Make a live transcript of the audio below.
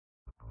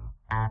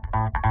The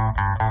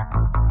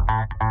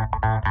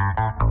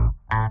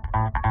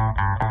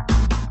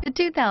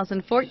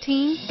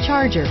 2014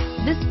 Charger.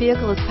 This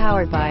vehicle is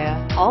powered by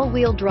a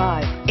all-wheel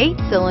drive,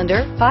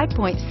 8-cylinder,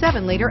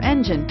 5.7-liter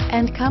engine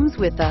and comes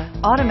with a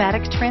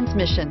automatic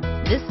transmission.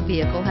 This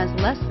vehicle has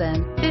less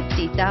than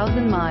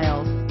 50,000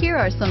 miles. Here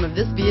are some of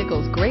this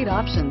vehicle's great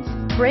options: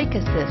 brake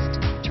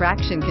assist,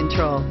 traction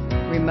control,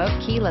 remote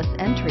keyless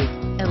entry,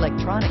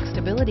 electronic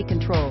stability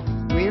control,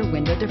 rear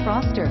window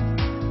defroster.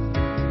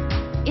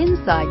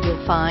 Inside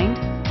you'll find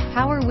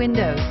power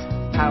windows,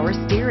 power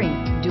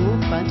steering, dual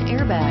front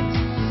airbags,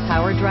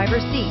 power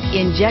driver seat.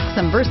 Inject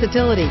some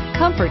versatility,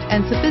 comfort,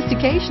 and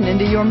sophistication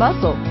into your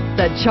muscle.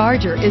 The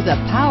Charger is a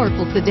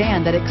powerful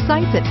sedan that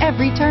excites at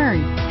every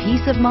turn.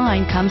 Peace of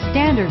mind comes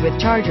standard with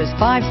Charger's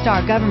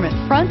 5-star government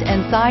front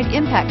and side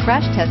impact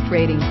crash test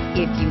rating.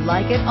 If you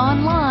like it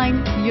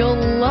online, you'll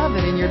love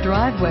it in your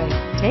driveway.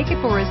 Take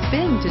it for a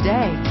spin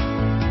today.